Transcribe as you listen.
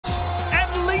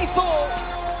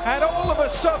And all of a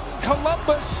sudden,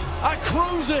 Columbus are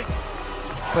cruising.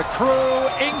 The Crew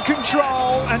in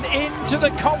control and into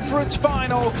the conference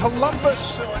final.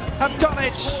 Columbus have done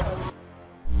it.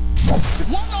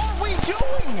 What are we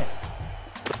doing?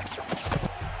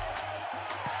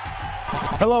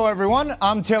 Hello, everyone.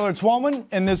 I'm Taylor Twellman,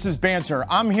 and this is Banter.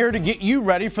 I'm here to get you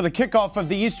ready for the kickoff of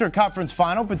the Eastern Conference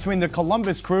Final between the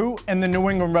Columbus Crew and the New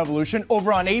England Revolution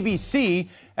over on ABC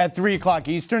at 3 o'clock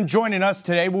Eastern. Joining us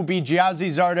today will be Gyasi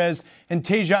Zardes and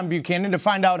Tajon Buchanan to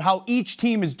find out how each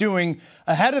team is doing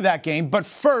ahead of that game. But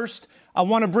first, I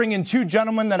want to bring in two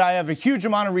gentlemen that I have a huge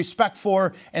amount of respect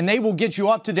for, and they will get you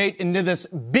up to date into this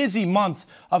busy month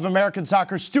of American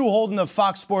soccer. Stuart Holden of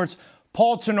Fox Sports,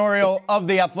 Paul Tenorio of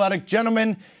The Athletic.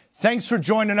 Gentlemen, thanks for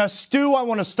joining us. Stu, I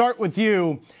want to start with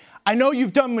you. I know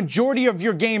you've done majority of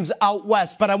your games out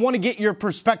west, but I want to get your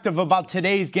perspective about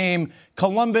today's game,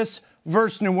 Columbus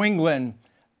versus New England.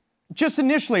 Just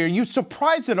initially, are you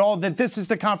surprised at all that this is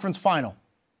the conference final?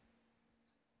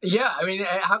 Yeah, I mean,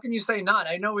 how can you say not?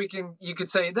 I know you could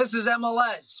say this is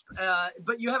MLS,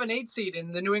 but you have an 8 seed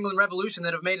in the New England Revolution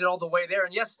that have made it all the way there.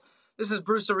 And yes, this is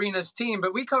Bruce Arena's team,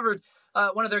 but we covered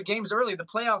one of their games early,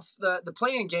 the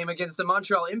play-in game against the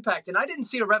Montreal Impact, and I didn't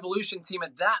see a Revolution team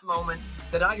at that moment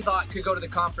that I thought could go to the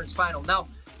conference final. Now,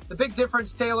 the big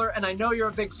difference, Taylor, and I know you're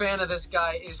a big fan of this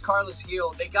guy, is Carlos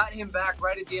Gil. They got him back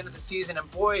right at the end of the season,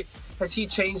 and boy, has he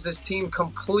changed this team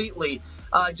completely.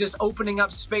 Just opening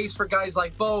up space for guys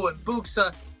like Bo and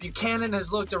Buxa. Buchanan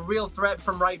has looked a real threat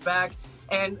from right back.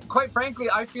 And quite frankly,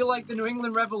 I feel like the New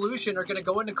England Revolution are going to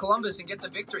go into Columbus and get the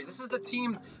victory. This is the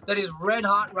team that is red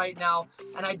hot right now,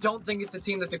 and I don't think it's a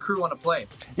team that the Crew want to play.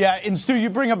 Yeah, and Stu, you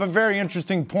bring up a very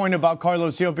interesting point about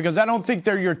Carlos Gil, because I don't think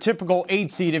they're your typical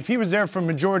 8 seed. If he was there for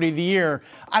majority of the year,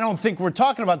 I don't think we're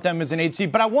talking about them as an 8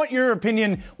 seed. But I want your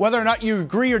opinion, whether or not you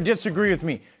agree or disagree with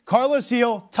me. Carlos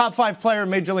Gil, top 5 player in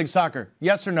Major League Soccer.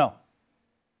 Yes or no?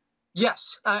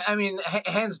 Yes. I mean,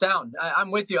 hands down.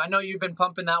 I'm with you. I know you've been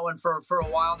pumping that one for a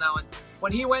while now. And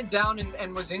when he went down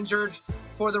and was injured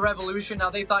for the Revolution, now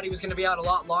they thought he was going to be out a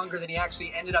lot longer than he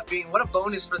actually ended up being. What a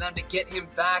bonus for them to get him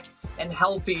back and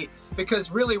healthy.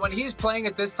 Because really, when he's playing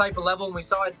at this type of level, and we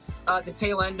saw it the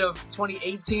tail end of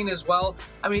 2018 as well,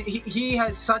 I mean, he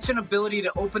has such an ability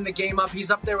to open the game up.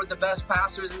 He's up there with the best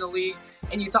passers in the league.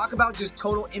 And you talk about just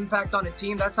total impact on a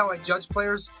team. That's how I judge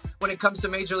players when it comes to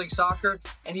Major League Soccer,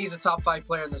 and he's a top 5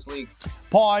 player in this league.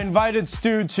 Paul, I invited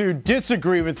Stu to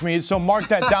disagree with me, so mark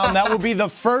that down. That will be the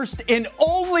first and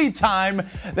only time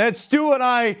that Stu and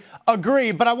I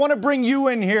agree. But I want to bring you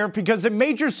in here because a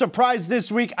major surprise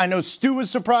this week. I know Stu was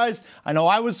surprised. I know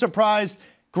I was surprised.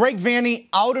 Greg Vanney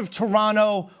out of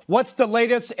Toronto. What's the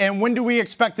latest, and when do we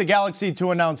expect the Galaxy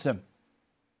to announce him?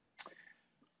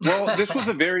 Well, this was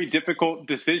a very difficult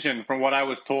decision from what I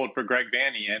was told for Greg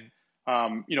Vanney. And,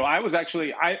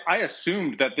 I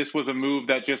assumed that this was a move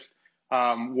that just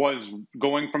was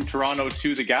going from Toronto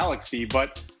to the Galaxy.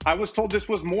 But I was told this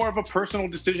was more of a personal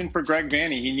decision for Greg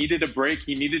Vanney. He needed a break.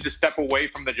 He needed to step away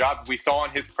from the job. We saw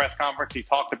in his press conference, he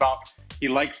talked about he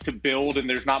likes to build, and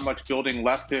there's not much building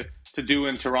left to do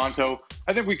in Toronto.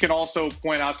 I think we can also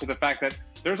point out to the fact that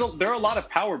there are a lot of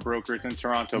power brokers in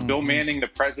Toronto. Mm-hmm. Bill Manning, the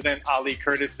president, Ali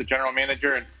Curtis, the general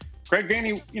manager, and Greg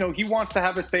Vanney, he wants to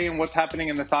have a say in what's happening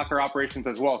in the soccer operations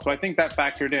as well. So I think that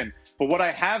factored in. But what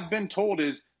I have been told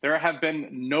is there have been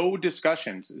no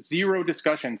discussions, 0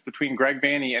 discussions between Greg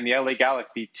Vanney and the LA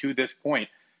Galaxy to this point.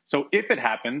 So if it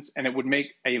happens, and it would make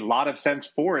a lot of sense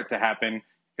for it to happen,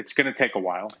 it's going to take a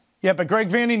while. Yeah, but Greg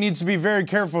Vanney needs to be very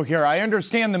careful here. I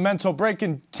understand the mental break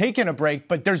and taking a break,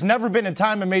 but there's never been a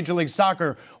time in Major League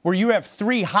Soccer where you have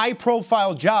 3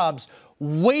 high-profile jobs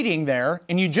waiting there,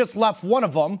 and you just left one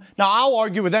of them. Now, I'll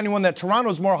argue with anyone that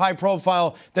Toronto's more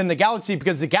high-profile than the Galaxy,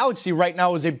 because the Galaxy right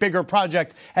now is a bigger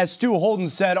project, as Stuart Holden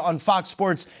said on Fox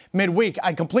Sports midweek.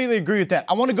 I completely agree with that.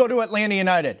 I want to go to Atlanta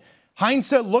United.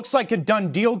 Hindsight looks like a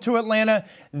done deal to Atlanta.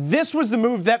 This was the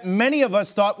move that many of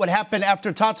us thought would happen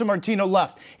after Tata Martino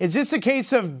left. Is this a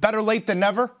case of better late than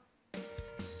never?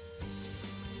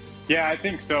 Yeah, I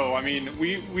think so. I mean,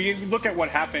 we look at what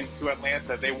happened to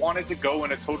Atlanta. They wanted to go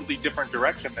in a totally different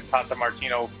direction than Tata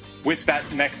Martino with that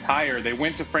next hire. They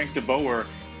went to Frank de Boer,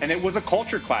 and it was a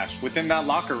culture clash within that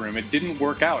locker room. It didn't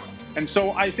work out. And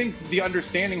so I think the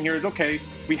understanding here is, okay,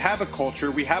 we have a culture,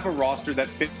 we have a roster that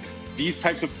fits these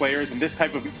types of players and this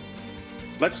type of,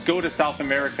 let's go to South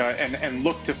America and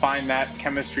look to find that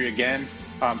chemistry again.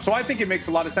 So I think it makes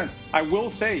a lot of sense. I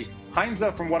will say Heinze,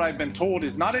 from what I've been told,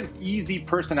 is not an easy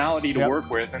personality to work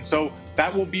with. And so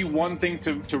that will be one thing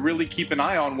to really keep an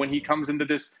eye on when he comes into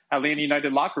this Atlanta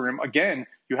United locker room. Again,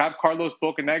 you have Carlos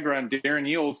Bocanegra and Darren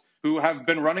Eales, who have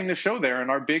been running the show there and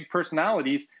are big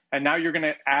personalities. And now you're going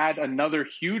to add another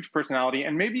huge personality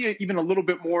and maybe even a little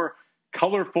bit more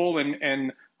colorful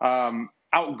and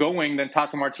outgoing than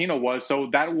Tata Martino was. So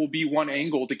that will be one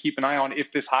angle to keep an eye on if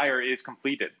this hire is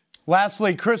completed.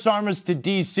 Lastly, Chris Armas to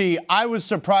D.C. I was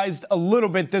surprised a little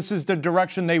bit this is the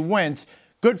direction they went.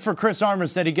 Good for Chris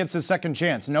Armas that he gets a second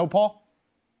chance. No, Paul?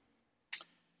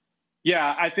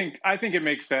 Yeah, I think it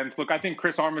makes sense. Look, I think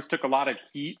Chris Armas took a lot of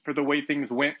heat for the way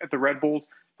things went at the Red Bulls,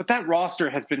 but that roster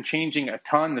has been changing a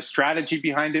ton. The strategy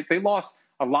behind it, they lost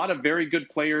a lot of very good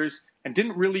players and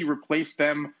didn't really replace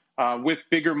them with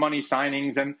bigger money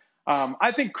signings. And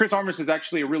I think Chris Armas is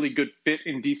actually a really good fit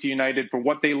in DC United for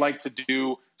what they like to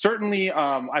do. Certainly,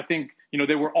 I think,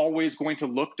 they were always going to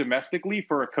look domestically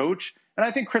for a coach. And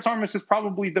I think Chris Armas is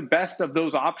probably the best of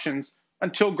those options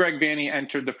until Greg Vanney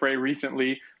entered the fray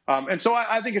recently. And so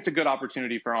I think it's a good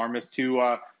opportunity for Armas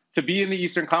to be in the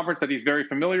Eastern Conference that he's very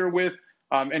familiar with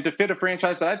and to fit a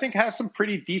franchise that I think has some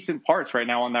pretty decent parts right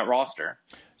now on that roster.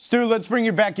 Stu, let's bring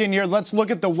you back in here. Let's look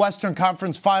at the Western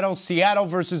Conference Final, Seattle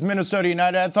versus Minnesota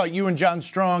United. I thought you and John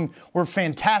Strong were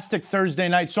fantastic Thursday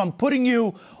night, so I'm putting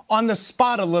you on the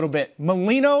spot a little bit.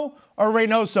 Molino or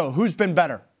Reynoso, who's been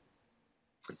better?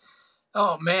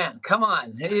 Oh, man, come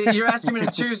on. You're asking me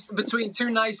to choose between two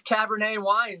nice Cabernet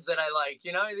wines that I like.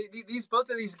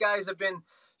 Both of these guys have been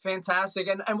fantastic.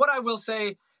 And what I will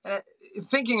say,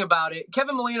 thinking about it,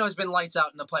 Kevin Molino has been lights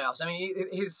out in the playoffs. I mean,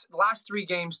 his last 3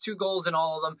 games, 2 goals in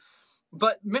all of them.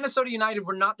 But Minnesota United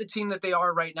were not the team that they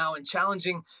are right now and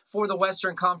challenging for the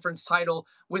Western Conference title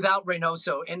without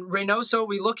Reynoso. And Reynoso,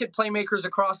 we look at playmakers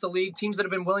across the league, teams that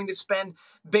have been willing to spend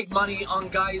big money on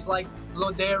guys like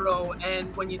Lodero.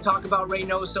 And when you talk about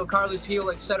Reynoso, Carlos Gil,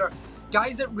 etc.,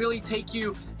 guys that really take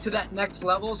you to that next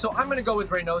level. So I'm going to go with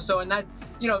Reynoso. And that,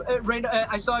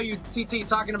 I saw you, TT,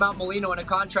 talking about Molino in a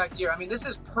contract year. I mean, this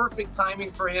is perfect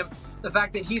timing for him. The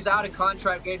fact that he's out of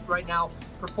contract right now,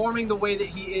 performing the way that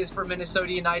he is for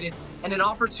Minnesota United, and an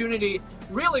opportunity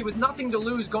really with nothing to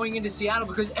lose going into Seattle,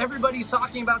 because everybody's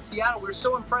talking about Seattle. We were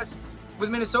so impressed with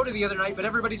Minnesota the other night, but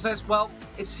everybody says, well,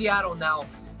 it's Seattle now.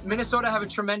 Minnesota have a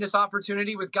tremendous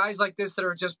opportunity with guys like this that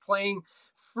are just playing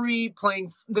free,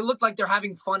 they look like they're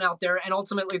having fun out there, and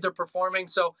ultimately they're performing.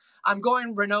 So I'm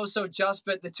going Reynoso,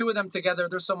 but the two of them together,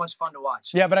 they're so much fun to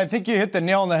watch. Yeah, but I think you hit the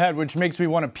nail on the head, which makes me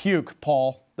want to puke,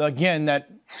 Paul. Again, that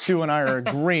Stu and I are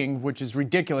agreeing, which is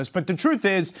ridiculous. But the truth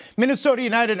is, Minnesota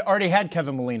United already had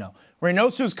Kevin Molino.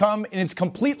 Reynoso's come, and it's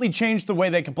completely changed the way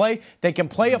they can play. They can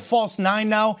play a false 9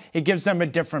 now. It gives them a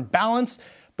different balance.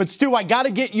 But, Stu, I got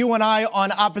to get you and I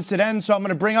on opposite ends, so I'm going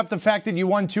to bring up the fact that you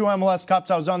won 2 MLS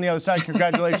Cups. I was on the other side.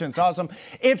 Congratulations. Awesome.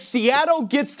 If Seattle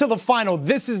gets to the final,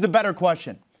 this is the better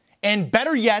question. And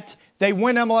better yet, they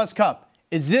win MLS Cup.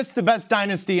 Is this the best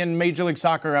dynasty in Major League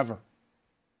Soccer ever?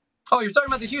 Oh, you're talking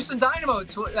about the Houston Dynamo,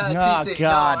 TT. Oh, God.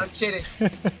 No, I'm kidding.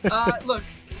 Look,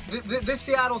 this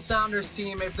Seattle Sounders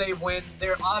team, if they win,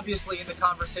 they're obviously in the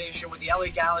conversation with the LA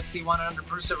Galaxy, won under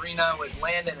Bruce Arena with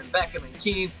Landon and Beckham and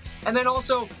Keane. And then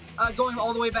also going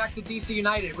all the way back to DC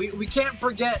United. We can't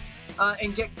forget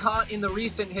and get caught in the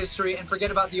recent history and forget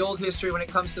about the old history when it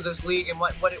comes to this league and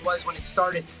what it was when it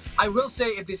started. I will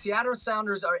say, if the Seattle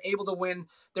Sounders are able to win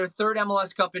their 3rd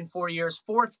MLS Cup in 4 years,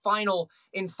 4th final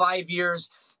in 5 years,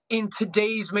 in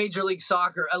today's Major League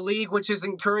Soccer, a league which is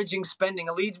encouraging spending,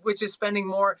 a league which is spending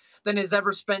more than has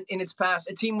ever spent in its past,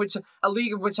 a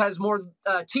league which has more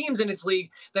teams in its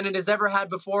league than it has ever had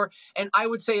before, and I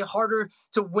would say harder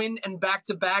to win and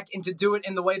back-to-back and to do it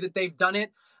in the way that they've done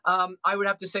it. I would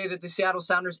have to say that the Seattle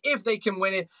Sounders, if they can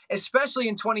win it, especially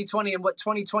in 2020 and what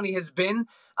 2020 has been,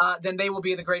 then they will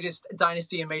be the greatest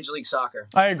dynasty in Major League Soccer.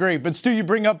 I agree. But, Stu, you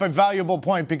bring up a valuable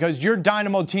point, because your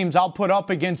Dynamo teams, I'll put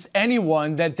up against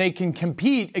anyone that they can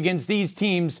compete against these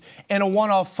teams in a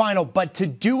one-off final. But to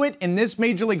do it in this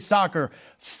Major League Soccer,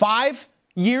 5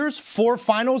 years, 4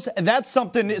 finals, that's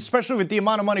something, especially with the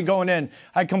amount of money going in.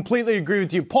 I completely agree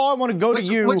with you. Paul, I want to go to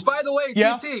you. Which, by the way,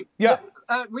 yeah, TT, yeah.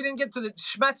 We didn't get to the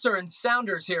Schmetzer and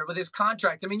Sounders here with his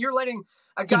contract. I mean, you're letting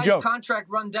a guy's contract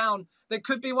run down that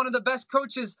could be one of the best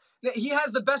coaches. He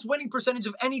has the best winning percentage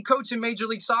of any coach in Major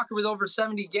League Soccer with over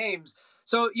 70 games.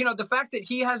 So, the fact that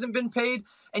he hasn't been paid,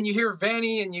 and you hear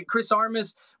Vanney and Chris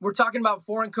Armas, we're talking about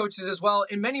foreign coaches as well.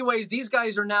 In many ways, these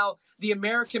guys are now the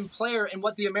American player and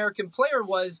what the American player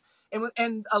was,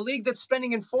 and a league that's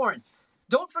spending in foreign.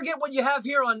 don't forget what you have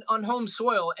here on home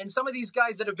soil. And some of these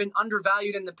guys that have been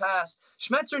undervalued in the past,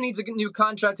 Schmetzer needs a new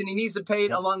contract, and he needs to pay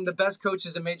it among the best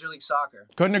coaches in Major League Soccer.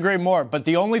 Couldn't agree more. But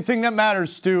the only thing that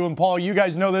matters, Stu and Paul, you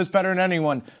guys know this better than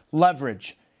anyone,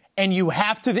 leverage. And you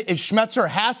have to, Schmetzer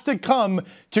has to come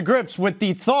to grips with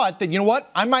the thought that, you know what,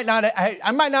 I might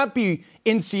not be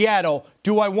in Seattle.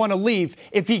 Do I want to leave?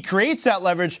 If he creates that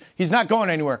leverage, he's not going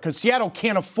anywhere because Seattle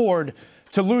can't afford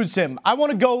to lose him. I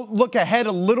want to go look ahead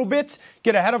a little bit,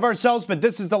 get ahead of ourselves, but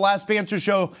this is the last Banter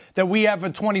show that we have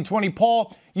in 2020.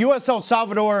 Paul, U.S. El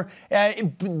Salvador,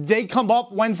 they come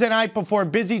up Wednesday night before a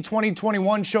busy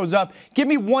 2021 shows up. Give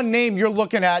me one name you're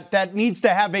looking at that needs to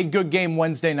have a good game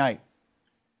Wednesday night.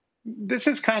 This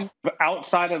is kind of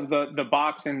outside of the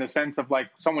box in the sense of like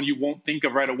someone you won't think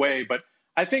of right away, but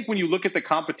I think when you look at the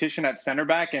competition at center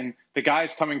back and the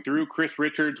guys coming through, Chris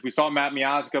Richards, we saw Matt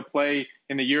Miazga play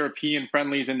in the European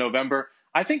friendlies in November.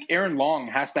 I think Aaron Long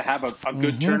has to have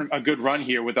a good run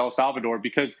here with El Salvador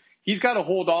because he's got to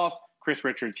hold off Chris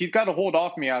Richards. He's got to hold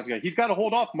off Miazga. He's got to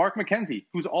hold off Mark McKenzie,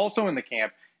 who's also in the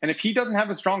camp. And if he doesn't have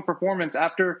a strong performance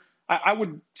after, I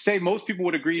would say most people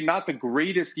would agree, not the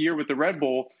greatest year with the Red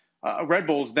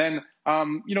Bulls, then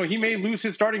he may lose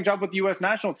his starting job with the U.S.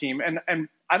 national team, and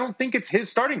I don't think it's his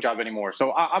starting job anymore.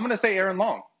 So I'm going to say Aaron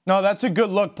Long. No, that's a good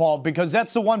look, Paul, because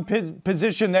that's the one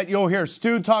position that you'll hear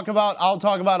Stu talk about. I'll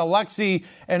talk about Alexi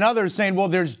and others saying, well,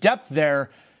 there's depth there.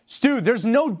 Stu, there's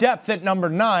no depth at number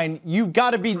 9. You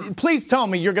got to be. Please tell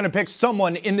me you're going to pick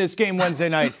someone in this game Wednesday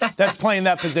night that's playing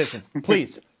that position.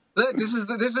 Please. This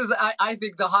is I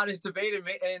think the hottest debate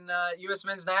in U.S.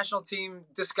 men's national team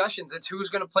discussions. It's who's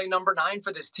going to play number 9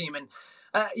 for this team. And,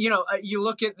 you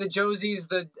look at the Josies,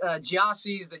 the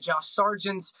Gyasis, the Josh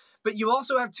Sargents, but you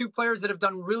also have 2 players that have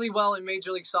done really well in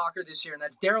Major League Soccer this year, and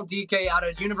that's Daryl Dike out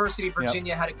of University of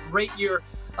Virginia, had a great year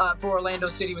for Orlando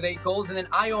City with 8 goals, and then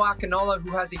Ayo Akinola,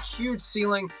 who has a huge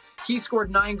ceiling. He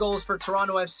scored 9 goals for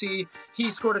Toronto FC. He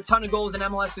scored a ton of goals in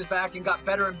MLS's back and got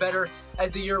better and better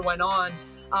as the year went on.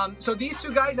 So these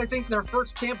 2 guys, I think their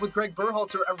first camp with Greg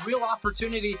Berhalter, a real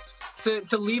opportunity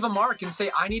to leave a mark and say,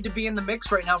 I need to be in the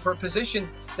mix right now for a position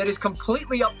that is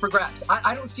completely up for grabs.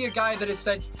 I don't see a guy that has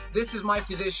said, this is my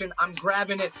position, I'm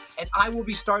grabbing it, and I will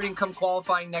be starting come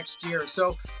qualifying next year.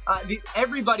 So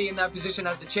everybody in that position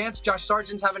has a chance. Josh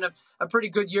Sargent's having a pretty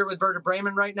good year with Werder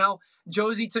Bremen right now.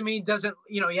 Josie, to me, doesn't,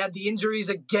 he had the injuries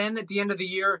again at the end of the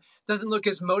year, doesn't look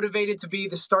as motivated to be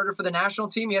the starter for the national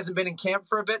team. He hasn't been in camp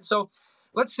for a bit. So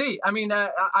let's see. I mean,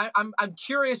 I'm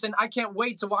curious, and I can't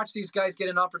wait to watch these guys get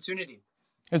an opportunity.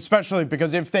 Especially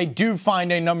because if they do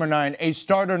find a number 9, a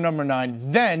starter number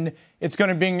 9, then it's going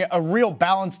to bring a real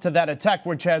balance to that attack,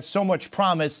 which has so much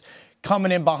promise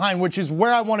coming in behind, which is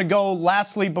where I want to go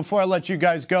lastly before I let you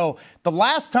guys go. The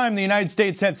last time the United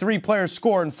States had 3 players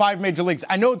score in 5 major leagues,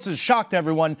 I know it's a shock to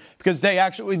everyone because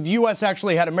the U.S.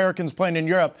 actually had Americans playing in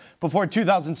Europe before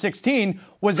 2016,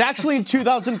 was actually in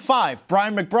 2005.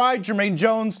 Brian McBride, Jermaine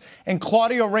Jones, and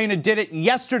Claudio Reyna did it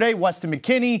yesterday. Weston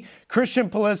McKennie,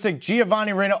 Christian Pulisic,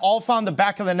 Giovanni Reyna all found the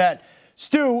back of the net.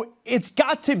 Stu, it's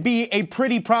got to be a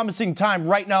pretty promising time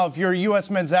right now if you're a U.S.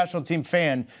 men's national team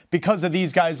fan because of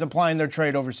these guys applying their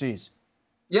trade overseas.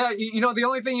 Yeah, the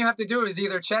only thing you have to do is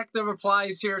either check the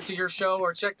replies here to your show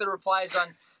or check the replies on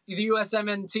the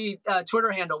USMNT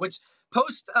Twitter handle, which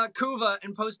post Kuva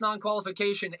and post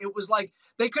non-qualification, it was like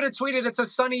they could have tweeted, it's a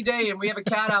sunny day and we have a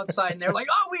cat outside. And they're like,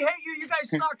 oh, we hate you. You guys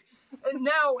suck. And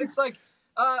now it's like,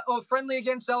 friendly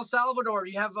against El Salvador.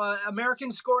 You have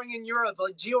Americans scoring in Europe,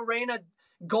 like Gio Reyna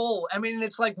goal. I mean,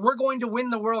 it's like we're going to win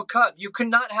the World Cup. You could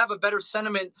not have a better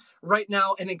sentiment right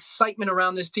now and excitement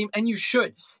around this team, and you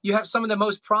should. You have some of the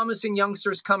most promising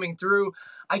youngsters coming through.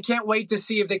 I can't wait to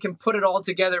see if they can put it all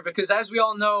together because, as we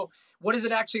all know, what does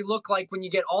it actually look like when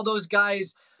you get all those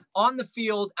guys on the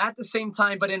field at the same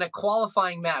time, but in a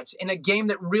qualifying match, in a game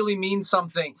that really means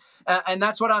something? And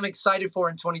that's what I'm excited for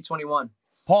in 2021.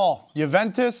 Paul,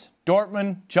 Juventus,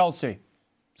 Dortmund, Chelsea.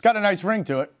 It's got a nice ring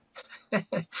to it.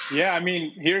 Yeah, I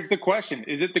mean, here's the question.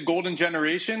 Is it the golden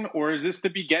generation or is this the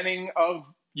beginning of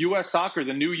U.S. soccer,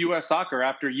 the new U.S. soccer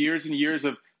after years and years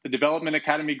of the development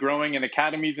academy growing and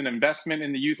academies and investment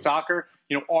in the youth soccer?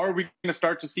 Are we going to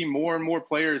start to see more and more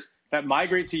players that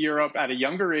migrate to Europe at a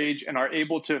younger age and are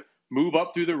able to move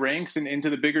up through the ranks and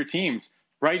into the bigger teams?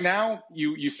 Right now,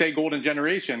 you say golden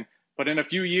generation. But in a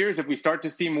few years, if we start to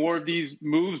see more of these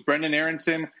moves, Brendan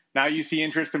Aronson, now you see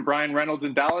interest in Brian Reynolds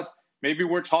in Dallas, maybe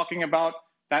we're talking about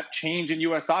that change in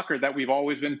U.S. soccer that we've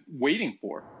always been waiting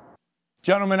for.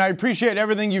 Gentlemen, I appreciate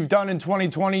everything you've done in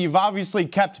 2020. You've obviously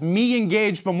kept me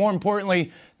engaged, but more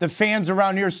importantly, the fans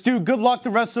around here. Stu, good luck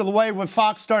the rest of the way with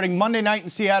Fox starting Monday night in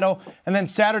Seattle and then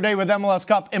Saturday with MLS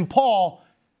Cup. And Paul,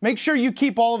 make sure you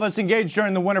keep all of us engaged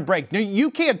during the winter break.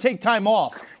 You can't take time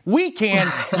off. We can.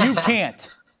 You can't.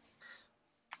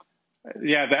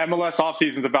 Yeah, the MLS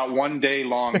offseason is about 1 day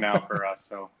long now for us,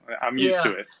 so I'm used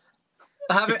to it.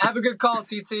 Have a good call,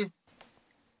 TT.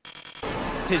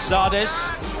 Is Zardes,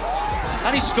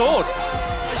 and he scored.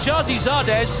 Gyasi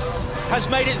Zardes has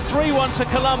made it 3-1 to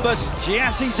Columbus.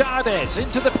 Gyasi Zardes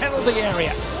into the penalty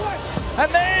area. And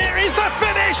there is the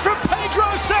finish from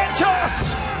Pedro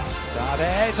Santos.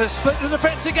 Zardes has split the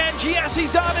defense again. Gyasi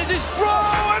Zardes' throw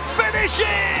and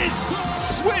finishes.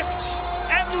 Swift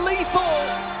and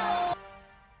lethal.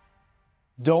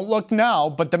 Don't look now,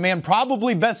 but the man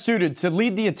probably best suited to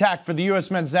lead the attack for the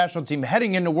U.S. men's national team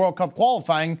heading into World Cup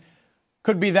qualifying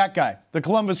could be that guy, the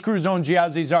Columbus Crew's own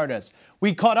Gyasi Zardes.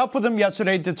 We caught up with him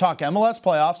yesterday to talk MLS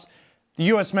playoffs, the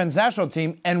U.S. men's national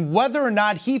team, and whether or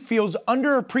not he feels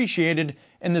underappreciated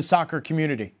in the soccer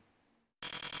community.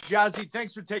 Gyasi,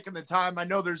 thanks for taking the time. I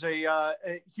know there's a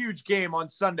huge game on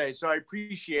Sunday, so I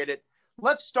appreciate it.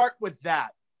 Let's start with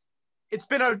that. It's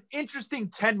been an interesting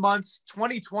 10 months,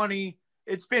 2020.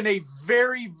 It's been a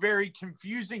very, very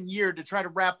confusing year to try to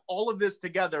wrap all of this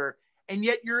together. And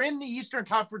yet you're in the Eastern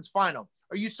Conference Final.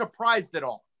 Are you surprised at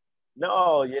all?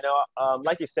 No,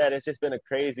 like you said, it's just been a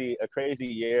crazy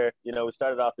year. We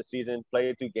started off the season,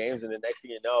 played 2 games, and the next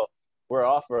thing you know, we're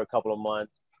off for a couple of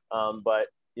months. But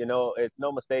it's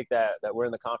no mistake that we're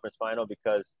in the conference final,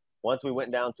 because once we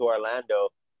went down to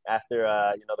Orlando after,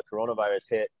 the coronavirus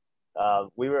hit,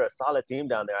 we were a solid team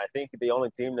down there. I think the only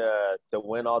team to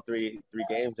win all three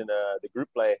games in the group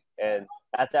play. And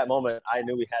at that moment, I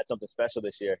knew we had something special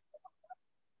this year.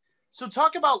 So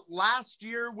talk about last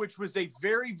year, which was a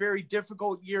very, very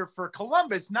difficult year for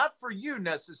Columbus, not for you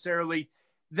necessarily,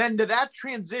 then to that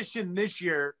transition this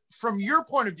year. From your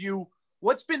point of view,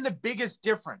 what's been the biggest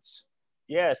difference?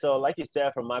 Yeah, so like you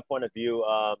said, from my point of view,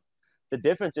 the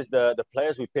difference is the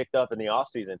players we picked up in the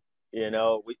offseason.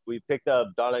 We picked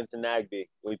up Darlington Nagbe.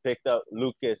 We picked up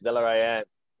Lucas Zelarayan.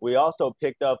 We also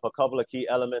picked up a couple of key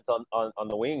elements on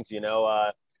the wings,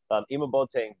 Ima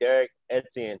Boateng, Derek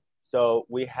Etienne. So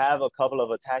we have a couple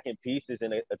of attacking pieces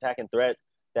and attacking threats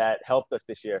that helped us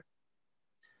this year.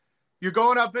 You're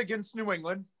going up against New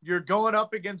England. You're going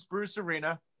up against Bruce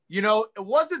Arena. It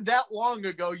wasn't that long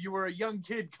ago you were a young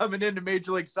kid coming into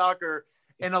Major League Soccer,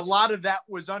 and a lot of that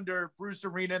was under Bruce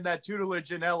Arena and that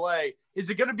tutelage in L.A. Is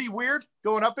it going to be weird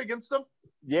going up against them?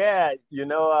 Yeah,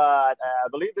 I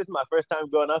believe this is my first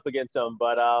time going up against him,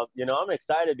 but, I'm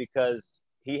excited because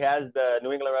he has the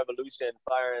New England Revolution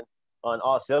firing on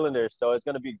all cylinders. So it's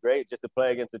going to be great just to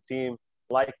play against a team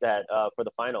like that for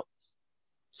the final.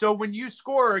 So when you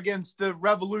score against the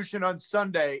Revolution on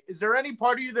Sunday, is there any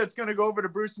part of you that's going to go over to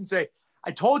Bruce and say, I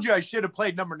told you I should have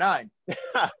played number 9?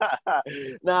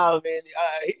 No, man.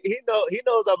 He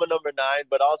knows I'm a number 9,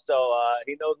 but also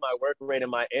he knows my work rate and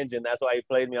my engine. That's why he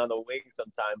played me on the wing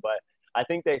sometime. But I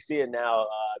think they see it now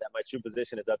that my true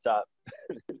position is up top.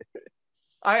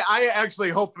 I actually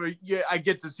hope I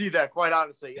get to see that, quite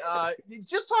honestly.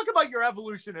 Just talk about your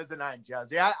evolution as a 9,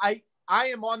 Gyasi. I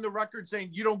am on the record saying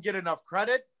you don't get enough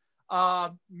credit,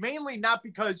 mainly not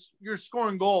because you're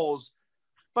scoring goals,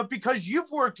 but because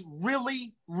you've worked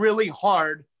really, really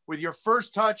hard with your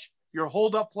first touch, your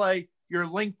hold-up play, your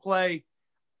link play.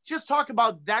 Just talk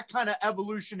about that kind of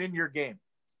evolution in your game.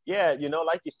 Yeah,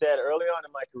 like you said, early on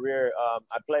in my career,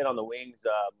 I played on the wings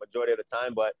majority of the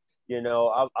time, but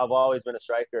I've always been a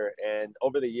striker. And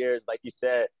over the years, like you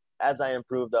said, as I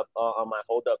improved up on my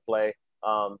hold-up play,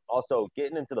 also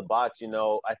getting into the box,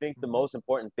 I think the most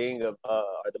important thing the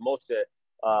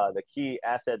key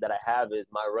asset that I have is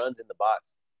my runs in the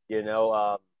box.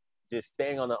 Just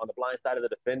staying on the blind side of the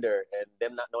defender and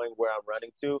them not knowing where I'm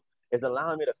running to is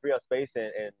allowing me to free up space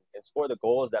and score the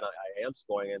goals that I am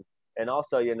scoring. And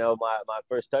also, my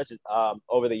first touches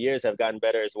over the years have gotten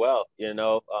better as well,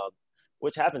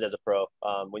 which happens as a pro.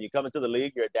 When you come into the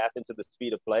league, you're adapting to the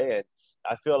speed of play. And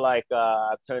I feel like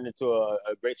I've turned into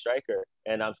a great striker,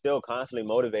 and I'm still constantly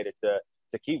motivated to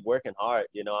keep working hard.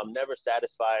 I'm never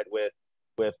satisfied with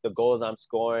the goals I'm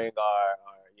scoring or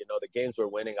the games we're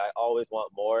winning. I always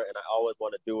want more, and I always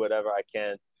want to do whatever I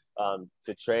can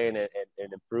to train and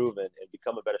improve and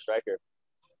become a better striker.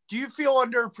 Do you feel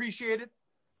underappreciated?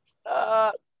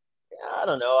 I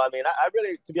don't know. I mean, I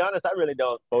really, to be honest, I really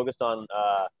don't focus on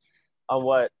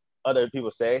what other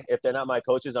people say. If they're not my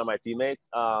coaches or my teammates,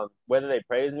 whether they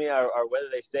praise me or whether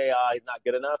they say he's not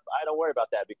good enough, I don't worry about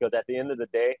that, because at the end of the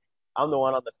day, I'm the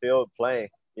one on the field playing.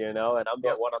 you know, and I'm the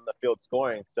one on the field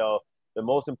scoring. So the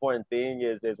most important thing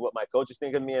is what my coaches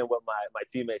think of me and what my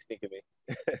teammates think of me.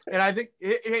 And I think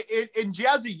in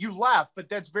Gyasi, you laugh, but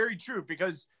that's very true,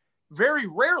 because very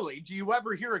rarely do you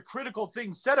ever hear a critical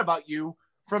thing said about you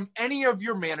from any of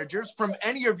your managers, from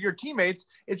any of your teammates.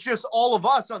 It's just all of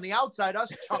us on the outside,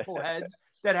 us chuckleheads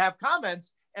that have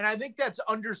comments. And I think that's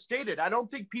understated. I don't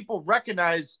think people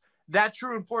recognize that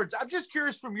true importance. I'm just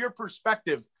curious, from your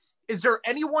perspective, is there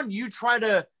anyone you try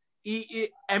to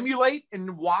emulate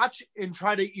and watch and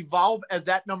try to evolve as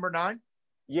that number 9?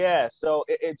 Yeah. So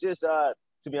it just,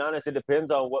 to be honest, it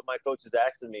depends on what my coach is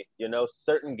asking me. You know,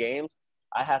 certain games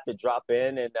I have to drop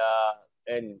in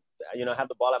and you know, have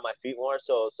the ball at my feet more.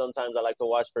 So sometimes I like to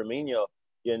watch Firmino,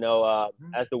 you know,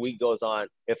 as the week goes on,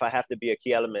 if I have to be a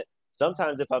key element.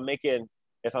 Sometimes if I'm making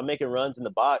runs in the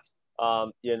box,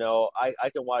 you know, I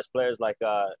can watch players like,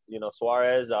 you know,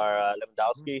 Suarez or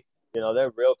Lewandowski. You know,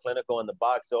 they're real clinical in the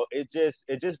box. So it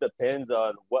just depends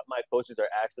on what my coaches are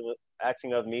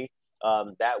asking of me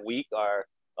that week, or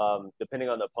depending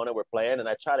on the opponent we're playing. And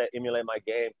I try to emulate my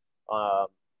game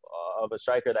of a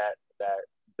striker that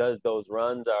does those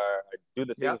runs or do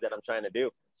the things that I'm trying to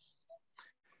do.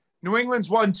 New England's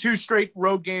won 2 straight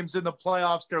road games in the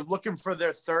playoffs. They're looking for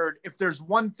their 3rd. If there's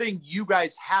one thing you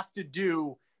guys have to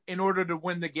do in order to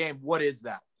win the game, what is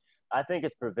that? I think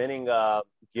it's preventing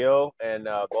Gil and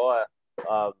Boa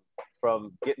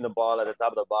from getting the ball at the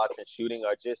top of the box and shooting,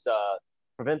 or just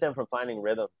prevent them from finding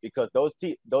rhythm, because those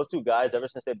 2 guys, ever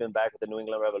since they've been back with the New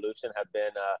England Revolution, have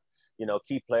been you know,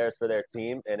 key players for their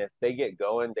team. And if they get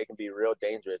going, they can be real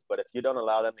dangerous. But if you don't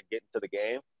allow them to get into the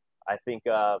game, I think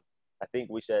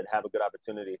we should have a good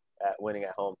opportunity at winning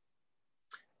at home.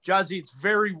 Gyasi, it's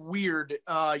very weird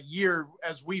year,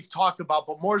 as we've talked about,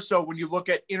 but more so when you look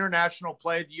at international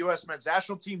play. The U.S. men's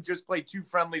national team just played 2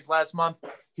 friendlies last month.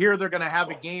 Here they're going to have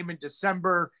a game in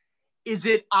December. Is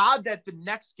it odd that the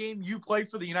next game you play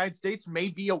for the United States may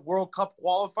be a World Cup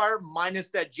qualifier minus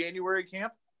that January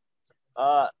camp?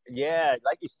 Yeah,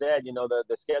 like you said, you know, the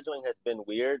scheduling has been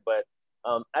weird, but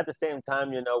at the same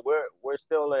time, you know, we're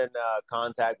still in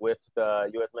contact with the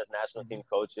U.S. men's national team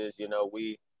coaches. You know,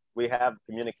 we have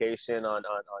communication on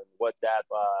WhatsApp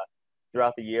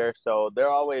throughout the year. So they're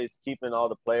always keeping all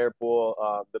the player pool,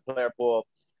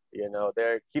 you know,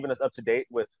 they're keeping us up to date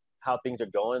with how things are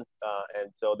going.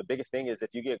 And so the biggest thing is, if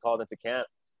you get called into camp,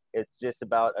 it's just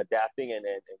about adapting and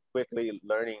quickly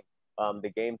learning the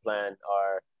game plan,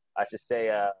 or I should say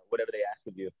whatever they ask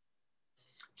of you.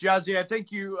 Gyasi, I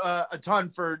thank you a ton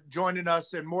for joining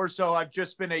us. And more so, I've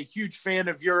just been a huge fan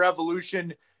of your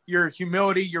evolution, your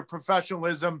humility, your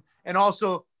professionalism, and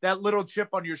also that little chip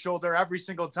on your shoulder every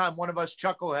single time one of us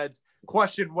chuckleheads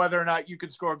question whether or not you can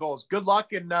score goals. Good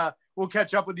luck, and we'll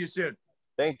catch up with you soon.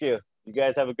 Thank you. You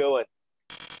guys have a good one.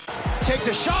 Takes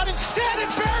a shot instead and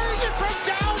buries it from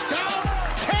downtown.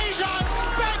 Tajon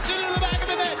spanks it into the back of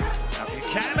the net. Now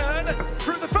Buchanan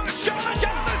through the first shot,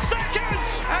 down the second,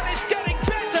 and it's getting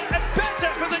better and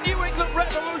better for the New England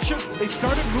Revolution. They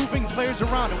started moving players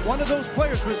around, and one of those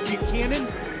players was Buchanan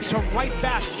to right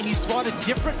back, and he's brought a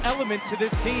different element to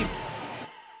this team.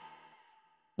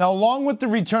 Now, along with the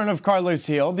return of Carlos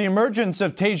Gil, the emergence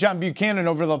of Tajon Buchanan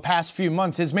over the past few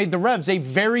months has made the Revs a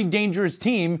very dangerous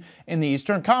team in the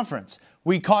Eastern Conference.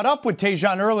 We caught up with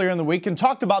Tajon earlier in the week and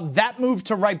talked about that move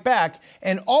to right back,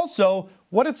 and also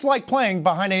what it's like playing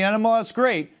behind an MLS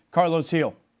great, Carlos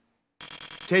Gil.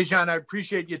 Tajon, I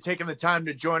appreciate you taking the time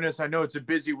to join us. I know it's a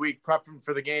busy week prepping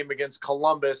for the game against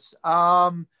Columbus.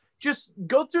 Just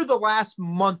go through the last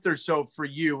month or so for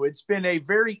you. It's been a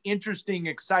very interesting,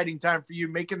 exciting time for you,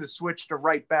 making the switch to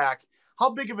right back.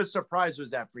 How big of a surprise was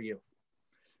that for you?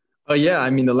 Yeah, I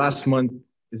mean, the last month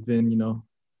has been, you know,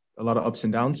 a lot of ups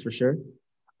and downs for sure.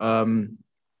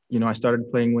 You know, I started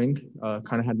playing wing,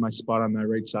 kind of had my spot on my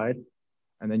right side.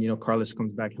 And then, you know, Carlos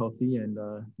comes back healthy, and,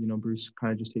 you know, Bruce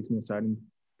kind of just takes me aside. And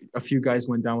a few guys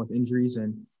went down with injuries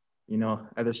and, you know,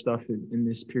 other stuff in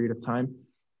this period of time.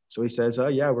 So he says,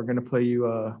 yeah, we're going to play you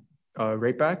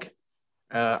right back.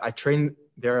 I trained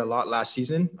there a lot last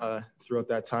season throughout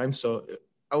that time. So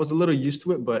I was a little used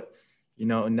to it, but, you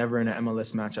know, never in an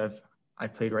MLS match I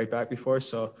played right back before.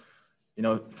 So, you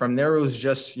know, from there it was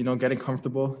just, you know, getting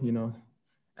comfortable, you know,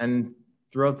 and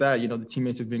throughout that, you know, the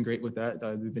teammates have been great with that.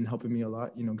 They've been helping me a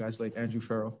lot. You know, guys like Andrew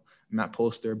Farrell, Matt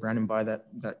Polster, Brandon Bai that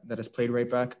has played right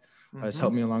back has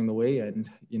helped me along the way. And,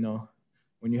 you know,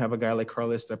 when you have a guy like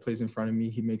Carlos that plays in front of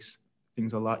me, he makes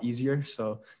things a lot easier.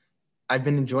 So I've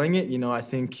been enjoying it. You know, I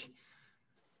think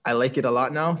I like it a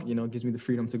lot now. You know, it gives me the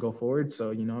freedom to go forward.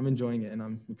 So, you know, I'm enjoying it, and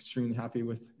I'm extremely happy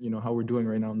with, you know, how we're doing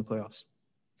right now in the playoffs.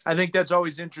 I think that's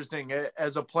always interesting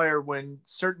as a player when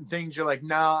certain things you're like,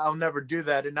 nah, I'll never do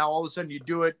that. And now all of a sudden you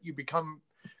do it, you become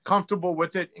comfortable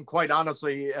with it. And quite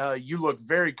honestly, you look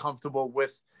very comfortable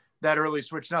with that early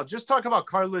switch. Now, just talk about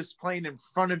Carlos playing in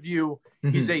front of you.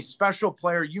 Mm-hmm. He's a special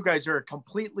player. You guys are a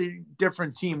completely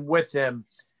different team with him.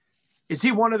 Is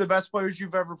he one of the best players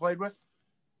you've ever played with?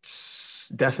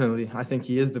 Definitely. I think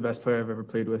he is the best player I've ever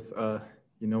played with.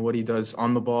 You know, what he does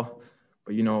on the ball,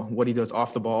 but, you know, what he does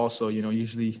off the ball also, you know,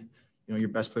 usually, you know, your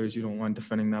best players, you don't want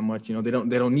defending that much. You know, they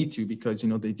don't need to because, you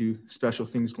know, they do special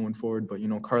things going forward. But, you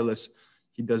know, Carlos,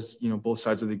 he does, you know, both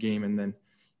sides of the game. And then,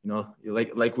 you know,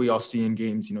 like we all see in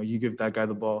games, you know, you give that guy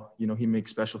the ball, you know, he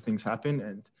makes special things happen.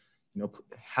 And, you know,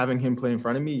 having him play in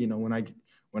front of me, you know, when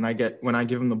I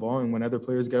give him the ball and when other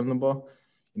players get him the ball,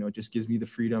 you know, it just gives me the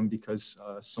freedom because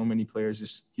so many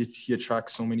players he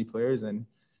attracts so many players, and,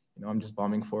 you know, I'm just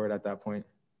bombing forward at that point.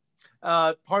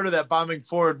 Part of that bombing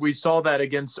forward, we saw that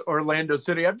against Orlando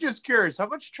City. I'm just curious, how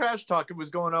much trash talking was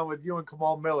going on with you and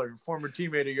Kamal Miller, former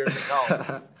teammate of yours in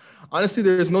college? Honestly,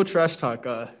 there's no trash talk.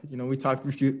 You know, we talked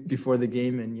before the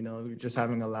game, and, you know, we were just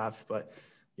having a laugh. But,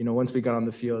 you know, once we got on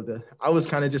the field, I was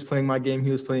kind of just playing my game.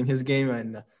 He was playing his game,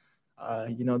 and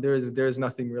you know, there's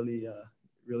nothing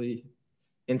really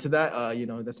into that. You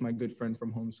know, that's my good friend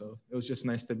from home, so it was just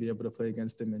nice to be able to play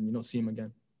against him and, you know, see him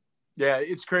again. Yeah,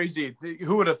 it's crazy.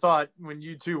 Who would have thought when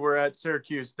you two were at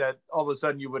Syracuse that all of a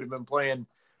sudden you would have been playing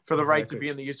for the right to be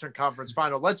in the Eastern Conference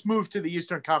Final? Let's move to the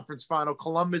Eastern Conference Final.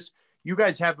 Columbus, you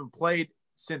guys haven't played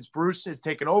since Bruce has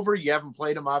taken over. You haven't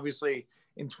played him, obviously,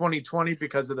 in 2020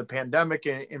 because of the pandemic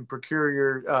and procure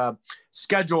your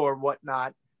schedule or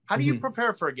whatnot. How do you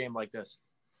prepare for a game like this?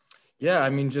 Yeah, I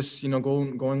mean, just, you know,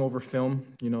 going over film,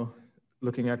 you know,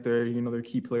 looking at their, you know, their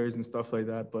key players and stuff like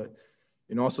that. But,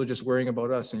 you know, also just worrying about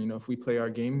us. And, you know, if we play our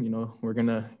game, you know, we're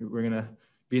gonna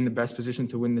be in the best position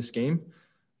to win this game.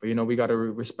 But, you know, we got to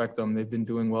respect them. They've been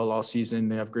doing well all season.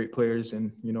 They have great players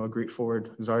and, you know, a great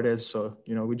forward, Zardes. So,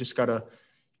 you know, we just got to,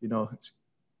 you know,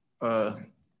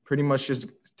 pretty much just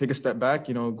take a step back,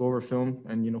 you know, go over film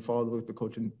and, you know, follow what the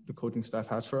coaching staff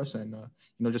has for us and, you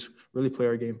know, just really play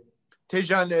our game.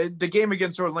 Tajon, the game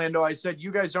against Orlando, I said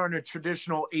you guys aren't a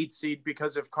traditional 8 seed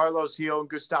because if Carlos Gil and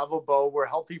Gustavo Bo were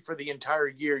healthy for the entire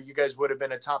year, you guys would have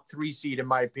been a top 3 seed, in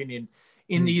my opinion,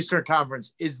 in the Eastern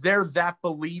Conference. Is there that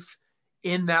belief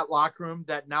in that locker room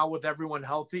that now with everyone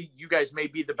healthy, you guys may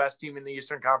be the best team in the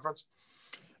Eastern Conference?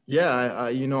 Yeah,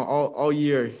 you know, all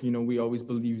year, you know, we always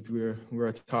believed we're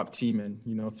a top team, and,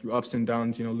 you know, through ups and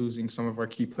downs, you know, losing some of our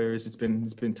key players, it's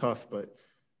been tough, but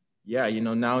yeah, you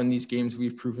know, now in these games,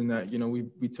 we've proven that, you know,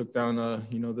 we took down,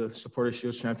 you know, the Supporters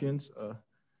Shield champions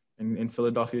in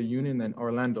Philadelphia Union and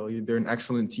Orlando. They're an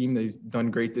excellent team. They've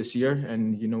done great this year,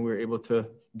 and, you know, we're able to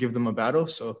give them a battle.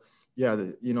 So, yeah,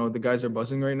 you know, the guys are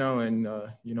buzzing right now, and,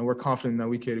 you know, we're confident that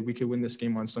we could win this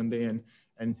game on Sunday and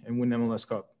win MLS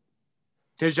Cup.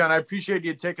 Tajon, I appreciate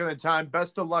you taking the time.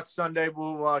 Best of luck Sunday.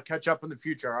 We'll catch up in the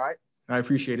future, all right? I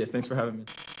appreciate it. Thanks for having me.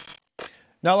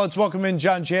 Now let's welcome in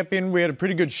Jon Champion. We had a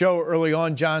pretty good show early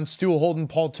on. Jon, Stuart Holden,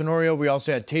 Paul Tenorio. We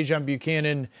also had Tajon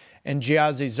Buchanan and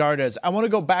Gyasi Zardes. I want to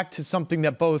go back to something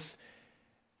that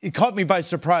it caught me by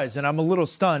surprise, and I'm a little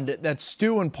stunned, that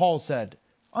Stu and Paul said.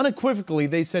 Unequivocally,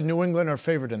 they said New England are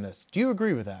favored in this. Do you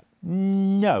agree with that?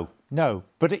 No.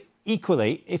 But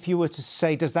equally, if you were to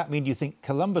say, does that mean you think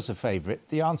Columbus are favourite?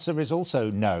 The answer is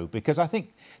also no, because I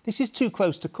think this is too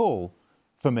close to call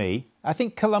for me. I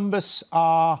think Columbus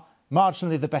are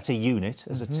marginally the better unit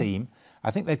as a team.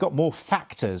 I think they've got more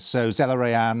factors. So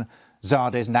Zelarayan,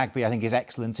 Zardes, Nagbe, I think is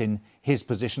excellent in his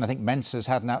position. I think Mensah's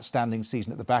had an outstanding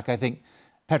season at the back. I think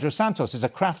Pedro Santos is a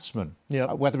craftsman,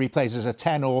 whether he plays as a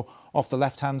 10 or off the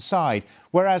left-hand side.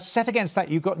 Whereas set against that,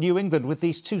 you've got New England with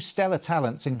these two stellar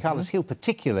talents in Carlos Gil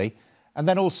particularly, and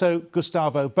then also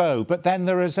Gustavo Bo. But then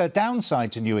there is a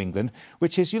downside to New England,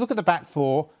 which is you look at the back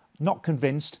four, not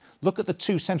convinced. Look at the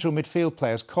two central midfield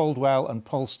players, Caldwell and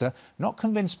Polster. Not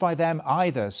convinced by them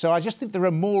either. So I just think there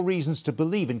are more reasons to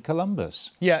believe in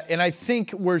Columbus. Yeah, and I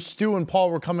think where Stu and Paul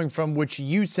were coming from, which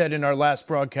you said in our last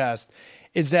broadcast,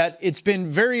 is that it's been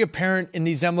very apparent in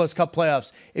these MLS Cup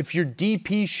playoffs. If your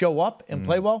DPs show up and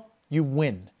play well, you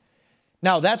win.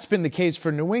 Now, that's been the case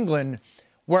for New England.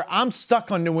 Where I'm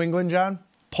stuck on New England, Jon,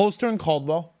 Polster and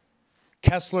Caldwell,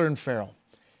 Kessler and Farrell.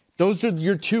 Those are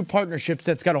your two partnerships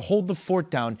that's got to hold the fort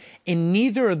down. And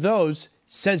neither of those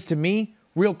says to me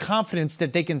real confidence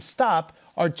that they can stop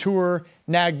Artur,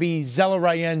 Nagbe,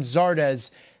 Zelarayan, Zardes.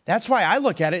 That's why I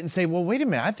look at it and say, well, wait a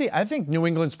minute. I think New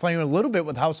England's playing a little bit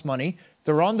with house money.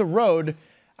 They're on the road.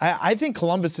 I think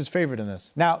Columbus is favored in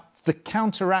this. Now, the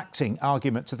counteracting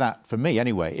argument to that, for me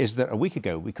anyway, is that a week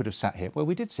ago we could have sat here. Well,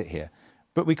 we did sit here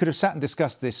But we could have sat and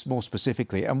discussed this more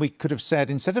specifically, and we could have said,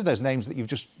 instead of those names that you've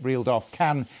just reeled off,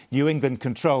 can New England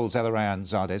control Zelarayan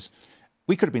Zardes?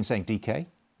 We could have been saying DK,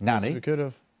 Nani, yes, we could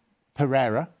have.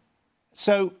 Pereira.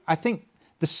 So I think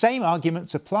the same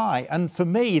arguments apply. And for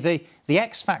me, the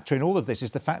X factor in all of this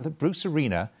is the fact that Bruce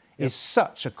Arena is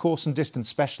such a course and distance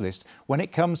specialist when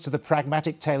it comes to the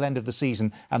pragmatic tail end of the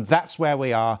season. And that's where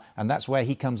we are, and that's where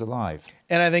he comes alive.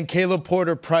 And I think Caleb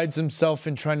Porter prides himself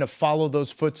in trying to follow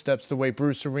those footsteps the way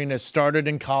Bruce Arena started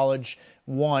in college,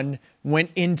 went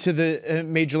into the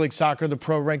Major League Soccer, the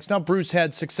pro ranks. Now, Bruce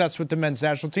had success with the men's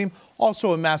national team,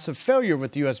 also a massive failure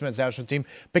with the U.S. men's national team.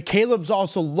 But Caleb's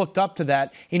also looked up to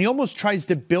that, and he almost tries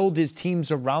to build his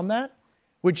teams around that,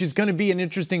 which is going to be an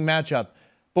interesting matchup.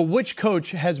 But which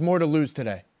coach has more to lose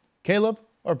today, Caleb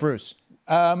or Bruce?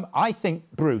 I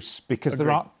think Bruce, because Agreed.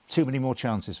 there aren't too many more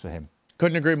chances for him.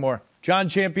 Couldn't agree more. Jon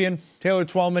Champion, Taylor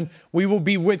Twellman, we will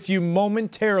be with you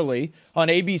momentarily on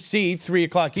ABC, 3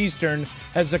 o'clock Eastern,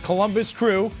 as the Columbus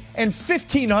Crew and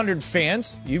 1,500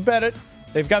 fans, you bet it,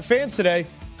 they've got fans today,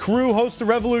 Crew host the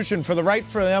Revolution for the right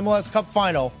for the MLS Cup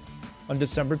Final on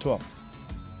December 12th.